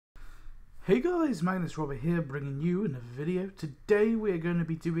Hey guys, Magnus here bringing you another video. Today we are going to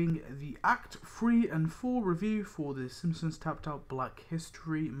be doing the Act 3 and 4 review for the Simpsons Tapped Out Black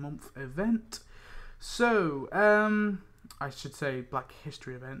History Month event. So, I should say Black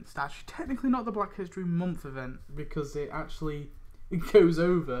History event. It's actually technically not the Black History Month event because it goes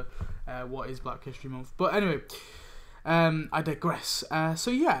over what is Black History Month. But anyway, I digress.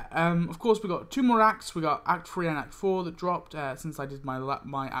 Of course we got two more acts. We got Act 3 and Act 4 that dropped since I did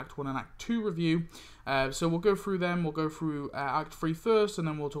my Act 1 and Act 2 review. So we'll go through them. We'll go through Act 3 first, and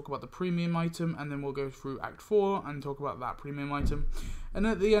then we'll talk about the premium item, and then we'll go through Act 4 and talk about that premium item. And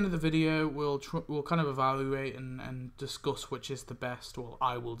at the end of the video, we'll kind of evaluate and discuss which is the best, well,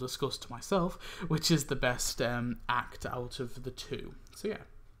 I will discuss to myself, which is the best act out of the two. So yeah.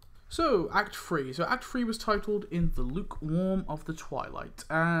 So, Act 3. So, Act 3 was titled In the Lukewarm of the Twilight.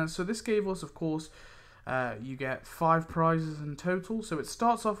 So, this gave us, of course, you get 5 prizes in total. So, it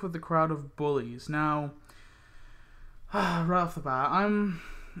starts off with the crowd of bullies. Now, right off the bat, I'm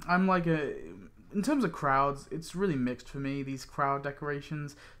like in terms of crowds, it's really mixed for me, these crowd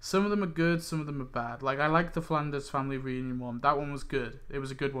decorations. Some of them are good, some of them are bad. Like, I like the Flanders family reunion one. That one was good. It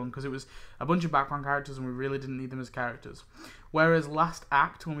was a good one because it was a bunch of background characters and we really didn't need them as characters. Whereas last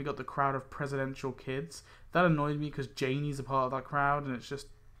act, when we got the crowd of presidential kids, that annoyed me because Janie's a part of that crowd and it's just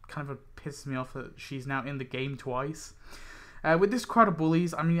kind of pisses me off that she's now in the game twice. With this crowd of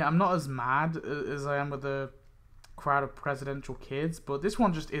bullies, I mean, I'm not as mad as I am with the crowd of presidential kids, but this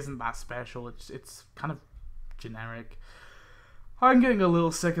one just isn't that special. It's kind of generic. I'm getting a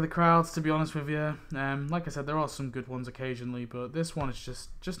little sick of the crowds, to be honest with you. Like I said, there are some good ones occasionally, but this one is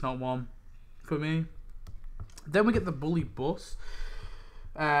just not one for me. Then we get the bully bus,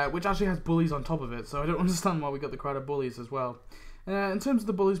 which actually has bullies on top of it, so I don't understand why we got the crowd of bullies as well. In terms of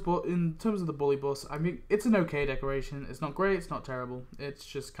the bully bus, I mean, it's an okay decoration. It's not great, it's not terrible. It's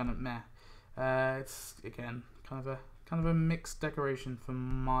just kind of meh. It's again kind of a mixed decoration for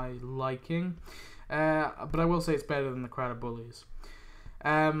my liking, but I will say it's better than the crowd of bullies.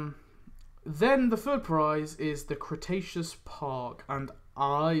 Then the third prize is the Cretaceous Park, and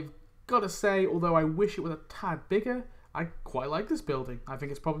I've got to say, although I wish it was a tad bigger, I quite like this building. I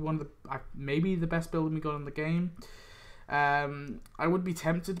think it's probably one of the maybe the best building we got in the game. I would be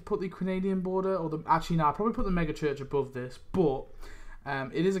tempted to put the Canadian border, or actually no, I'll probably put the mega church above this, but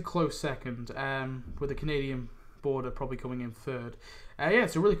it is a close second, with the Canadian border probably coming in third. Yeah,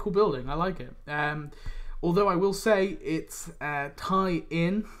 it's a really cool building. I like it. Although I will say its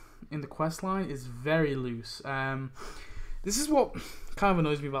tie-in the quest line is very loose. This is what kind of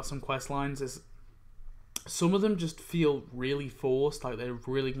annoys me about some quest lines, is some of them just feel really forced, like they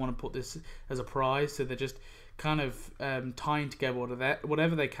really want to put this as a prize, so they're just kind of tying together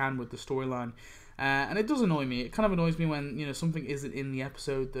whatever they can with the storyline. And it does annoy me. It kind of annoys me when, you know, something isn't in the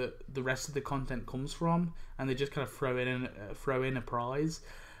episode that the rest of the content comes from, and they just kind of throw in a prize.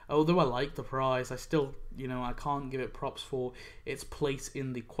 Although I like the prize, I still, you know, I can't give it props for its place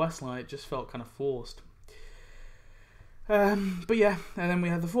in the questline. It just felt kind of forced. But yeah, and then we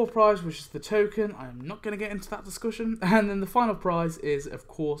have the fourth prize, which is the token. I'm not going to get into that discussion. And then the final prize is, of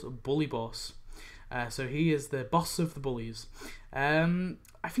course, Bully Boss. So he is the boss of the bullies.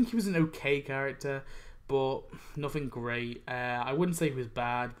 I think he was an okay character, but nothing great. I wouldn't say he was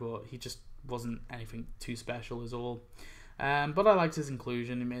bad, but he just wasn't anything too special is all. But I liked his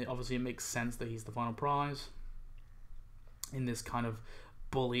inclusion. Obviously, it makes sense that he's the final prize in this kind of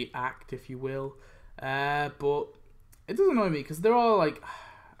bully act, if you will. But it does annoy me because there are, like,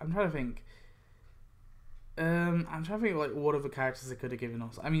 I'm trying to think like what other characters they could have given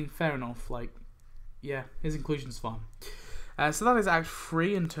us. I mean, fair enough. Like, yeah, his inclusion's fine. So that is Act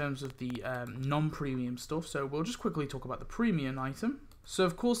 3 in terms of the non-premium stuff. So we'll just quickly talk about the premium item. So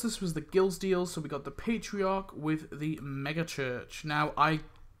of course this was the Guilds deal. So we got the Patriarch with the Mega Church. Now I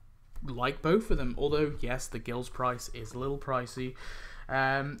like both of them, although yes, the Guilds price is a little pricey.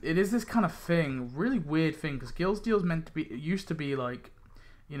 It is this kind of thing, really weird thing, because Guilds deals used to be like,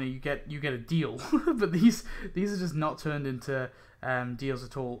 you know, you get a deal, but these are just not turned into deals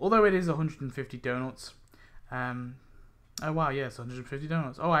at all. Although it is 150 donuts. Oh wow, yes, 150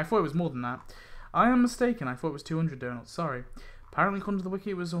 donuts. Oh, I thought it was more than that. I am mistaken. I thought it was 200 donuts. Sorry. Apparently, according to the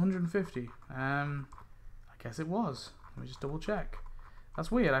wiki, it was 150. I guess it was. Let me just double check. That's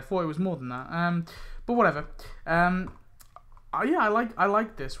weird. I thought it was more than that. But whatever. Yeah, I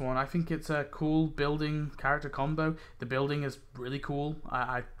like this one. I think it's a cool building character combo. The building is really cool.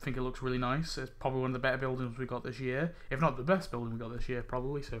 I think it looks really nice. It's probably one of the better buildings we got this year, if not the best building we got this year,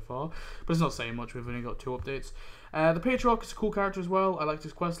 probably so far. But it's not saying much. We've only got 2 updates. The Patriarch is a cool character as well. I liked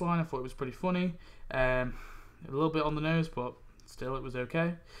his quest line. I thought it was pretty funny. A little bit on the nose, but still it was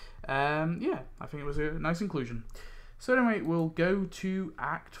okay. Yeah, I think it was a nice inclusion. So anyway, we'll go to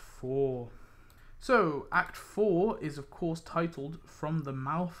Act 4. So, Act 4 is of course titled From the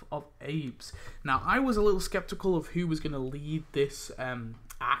Mouth of Abe's. Now, I was a little skeptical of who was going to lead this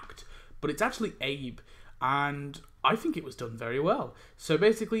act, but it's actually Abe, and I think it was done very well. So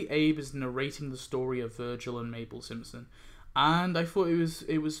basically, Abe is narrating the story of Virgil and Mabel Simpson, and I thought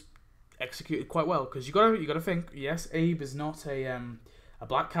it was executed quite well, because you gotta think, yes, Abe is not a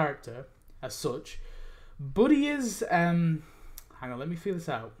black character as such, but he is hang on, let me feel this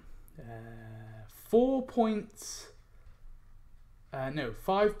out.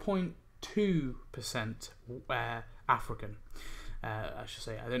 5.2% African. I should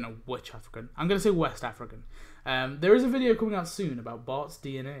say, I don't know which African. I'm going to say West African. There is a video coming out soon about Bart's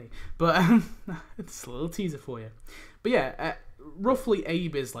DNA, but it's a little teaser for you. But yeah, roughly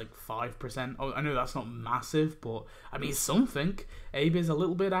Abe is like 5%. Oh, I know that's not massive, but I mean something. Abe is a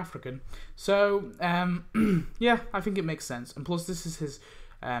little bit African. So, yeah, I think it makes sense. And plus, this is his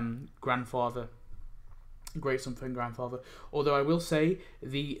grandfather. Great something grandfather. Although I will say,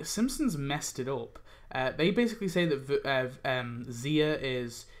 the Simpsons messed it up. They basically say that Zia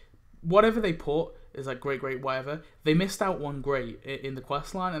is whatever they put is like great whatever. They missed out one great in the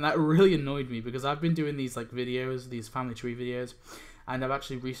quest line, and that really annoyed me, because I've been doing these like videos, these family tree videos, and I've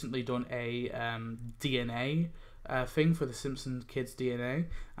actually recently done a DNA thing for the Simpsons kids DNA,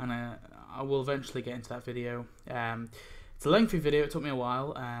 and I will eventually get into that video. It's a lengthy video, it took me a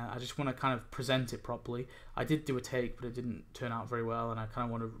while. I just want to kind of present it properly. I did do a take, but it didn't turn out very well, and I kind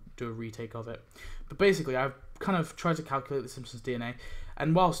of want to do a retake of it. But basically, I've kind of tried to calculate the Simpsons DNA,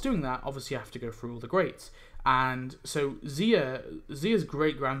 and whilst doing that, obviously I have to go through all the greats. And so Zia's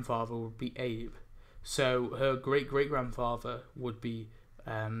great-grandfather would be Abe. So her great-great-grandfather would be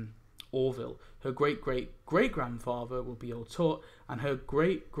Orville. Her great-great-great-grandfather would be Old Tut, and her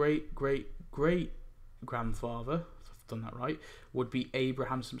great-great-great-great-grandfather, done that right, would be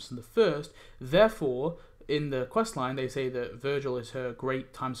Abraham Simpson the First. Therefore, in the quest line, they say that Virgil is her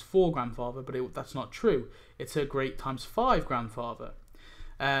great times 4 grandfather, but that's not true. It's her great times 5 grandfather.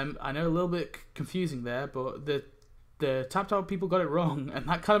 I know, a little bit confusing there, but the Tapped Out people got it wrong, and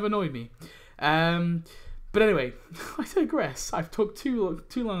that kind of annoyed me. But anyway, I digress. I've talked too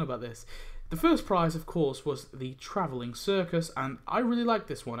long about this. The first prize, of course, was the travelling circus, and I really liked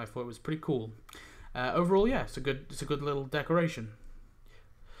this one. I thought it was pretty cool. Overall, yeah, it's a good little decoration.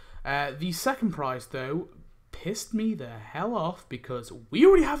 The second prize, though, pissed me the hell off, because we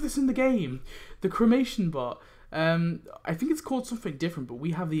already have this in the game. The cremation bot. I think it's called something different, but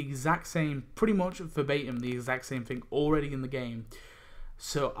we have the exact same, pretty much verbatim, the exact same thing already in the game.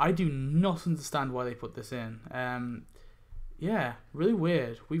 So I do not understand why they put this in. Yeah, really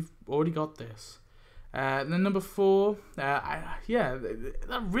weird. We've already got this. And then number 4, yeah,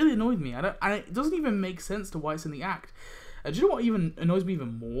 that really annoyed me. And it doesn't even make sense to why it's in the act. Do you know what even annoys me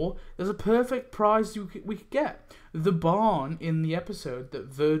even more? There's a perfect prize we could get. The barn in the episode that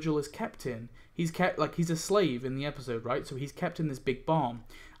Virgil is kept in. He's a slave in the episode, right? So he's kept in this big barn.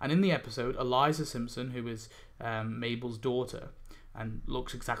 And in the episode, Eliza Simpson, who is Mabel's daughter, and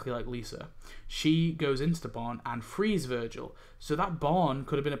looks exactly like Lisa, she goes into the barn and frees Virgil. So that barn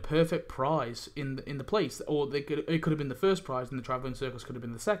could have been a perfect prize in the place, or it could have been the first prize, and the travelling circus could have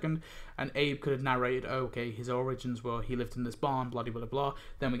been the second, and Abe could have narrated, oh, okay, his origins were he lived in this barn, blah blah blah blah.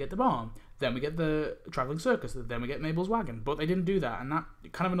 Then we get the barn, then we get the travelling circus, then we get Mabel's wagon. But they didn't do that, and that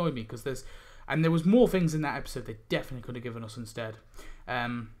kind of annoyed me, because there was more things in that episode they definitely could have given us instead.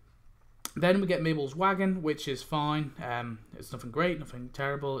 Then we get Mabel's wagon, which is fine. It's nothing great, nothing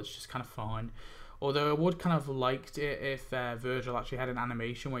terrible. It's just kind of fine. Although I would kind of liked it if Virgil actually had an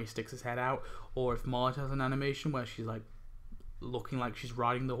animation where he sticks his head out, or if Marge has an animation where she's like looking like she's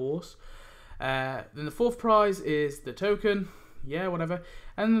riding the horse. Then the 4th prize is the token. Yeah, whatever.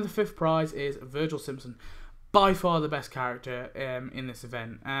 And then the 5th prize is Virgil Simpson, by far the best character in this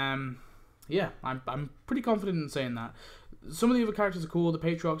event. Yeah, I'm pretty confident in saying that. Some of the other characters are cool. The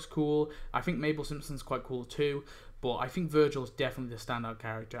Patriarch's cool. I think Mabel Simpson's quite cool too. But I think Virgil's definitely the standout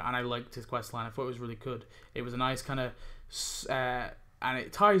character, and I liked his questline. I thought it was really good. It was a nice kind of, and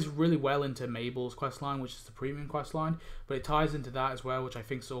it ties really well into Mabel's questline, which is the premium questline. But it ties into that as well, which I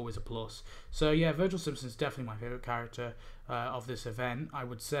think is always a plus. So yeah, Virgil Simpson's definitely my favorite character of this event, I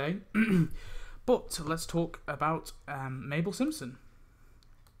would say. But let's talk about Mabel Simpson.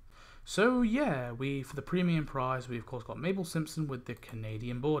 So yeah, for the premium prize, we of course got Mabel Simpson with the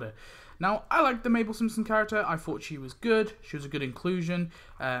Canadian border. Now, I liked the Mabel Simpson character. I thought she was good. She was a good inclusion.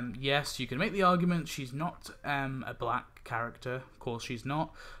 Yes, you can make the argument she's not a black character. Of course she's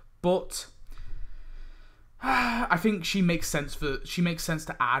not. But I think she makes sense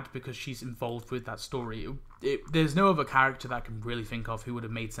to add because she's involved with that story. There's no other character that I can really think of who would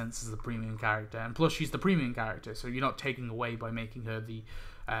have made sense as the premium character, and plus she's the premium character, so you're not taking away by making her the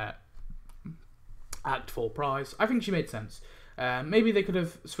Act 4 prize. I think she made sense. Maybe they could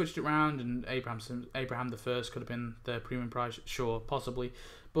have switched it around and Abraham the First could have been the premium prize, sure, possibly.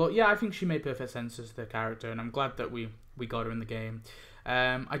 But yeah, I think she made perfect sense as the character, and I'm glad that we got her in the game.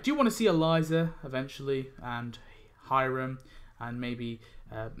 I do want to see Eliza eventually, and Hiram, and maybe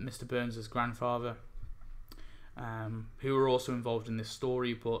Mr. Burns' grandfather, who are also involved in this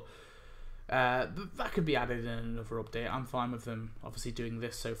story, but that could be added in another update. I'm fine with them obviously doing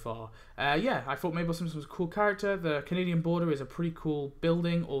this so far. Yeah, I thought Mabel Simpson was a cool character. The Canadian border is a pretty cool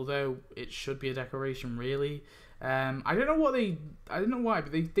building, although it should be a decoration really. I don't know why,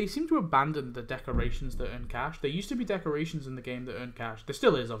 but they seem to abandon the decorations that earn cash. There used to be decorations in the game that earn cash. There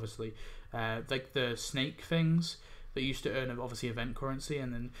still is, obviously. Like the snake things that used to earn, obviously, event currency,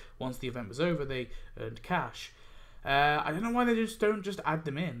 and then once the event was over, they earned cash. I don't know why they don't just add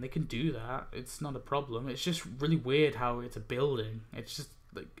them in. They can do that. It's not a problem. It's just really weird how it's a building. It's just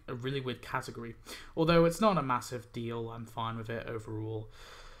like a really weird category. Although it's not a massive deal, I'm fine with it overall.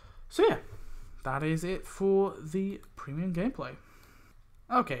 So yeah, that is it for the premium gameplay.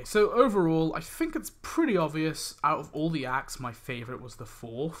 Okay, so overall, I think it's pretty obvious out of all the acts, my favourite was the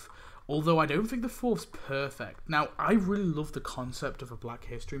fourth. Although I don't think the fourth's perfect. Now, I really love the concept of a Black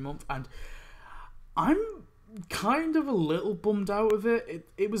History Month, and I'm kind of a little bummed out of it.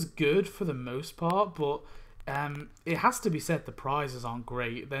 It was good for the most part, but it has to be said the prizes aren't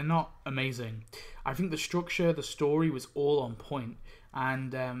great. They're not amazing. I think the structure, the story was all on point,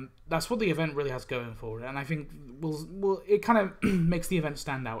 and that's what the event really has going for it. And I think it kind of makes the event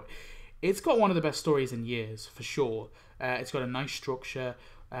stand out. It's got one of the best stories in years, for sure. It's got a nice structure,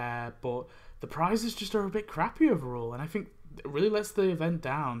 but the prizes just are a bit crappy overall, and I think it really lets the event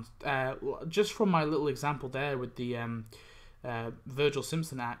down. Just from my little example there with the Virgil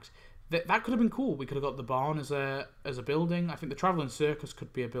Simpson act, that could have been cool. We could have got the barn as a building. I think the Travelling Circus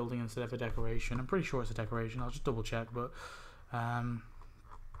could be a building instead of a decoration. I'm pretty sure it's a decoration. I'll just double check, but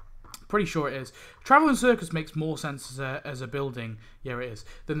pretty sure it is. Travelling Circus makes more sense as a building, yeah it is,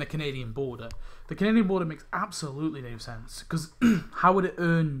 than the Canadian border. The Canadian border makes absolutely no sense, because how would it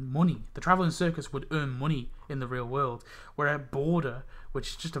earn money? The Travelling Circus would earn money in the real world, where a border, which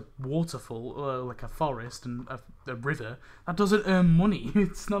is just a waterfall, like a forest and a river, that doesn't earn money.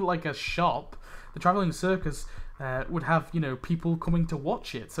 It's not like a shop. The Travelling Circus would have, you know, people coming to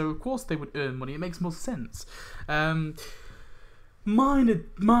watch it, so of course they would earn money. It makes more sense.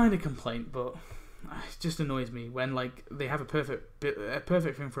 Minor complaint, but it just annoys me when like they have a perfect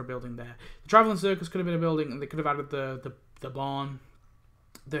thing for a building there. The Travelling Circus could have been a building, and they could have added the barn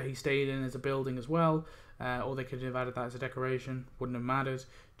that he stayed in as a building as well, or they could have added that as a decoration. Wouldn't have mattered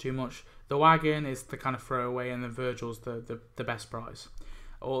too much. The wagon is the kind of throwaway, and then Virgil's the best prize.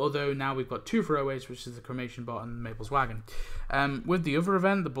 Although now we've got two throwaways, which is the cremation bot and Mabel's wagon. With the other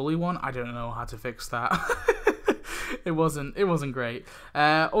event, the bully one, I don't know how to fix that. It wasn't great.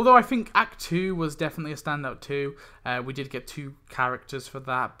 Although I think Act 2 was definitely a standout too. We did get two characters for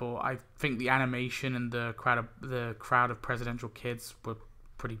that, but I think the animation and the crowd of presidential kids were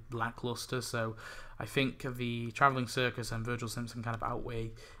pretty lackluster. So I think the Travelling Circus and Virgil Simpson kind of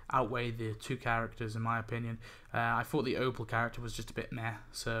outweigh the two characters in my opinion. I thought the Opal character was just a bit meh.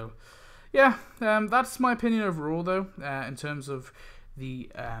 So yeah, that's my opinion overall though, in terms of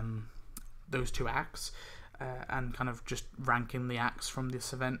the those two acts. And kind of just ranking the acts from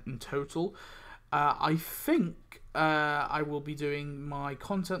this event in total. I think I will be doing my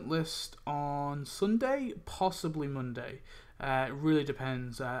content list on Sunday, possibly Monday. It really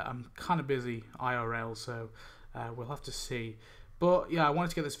depends. I'm kind of busy IRL, so we'll have to see. But yeah, I wanted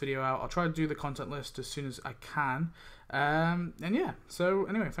to get this video out. I'll try to do the content list as soon as I can. And yeah, so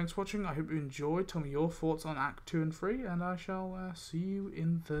anyway, thanks for watching. I hope you enjoyed. Tell me your thoughts on Act 2 and 3, and I shall see you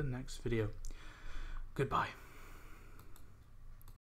in the next video. Goodbye.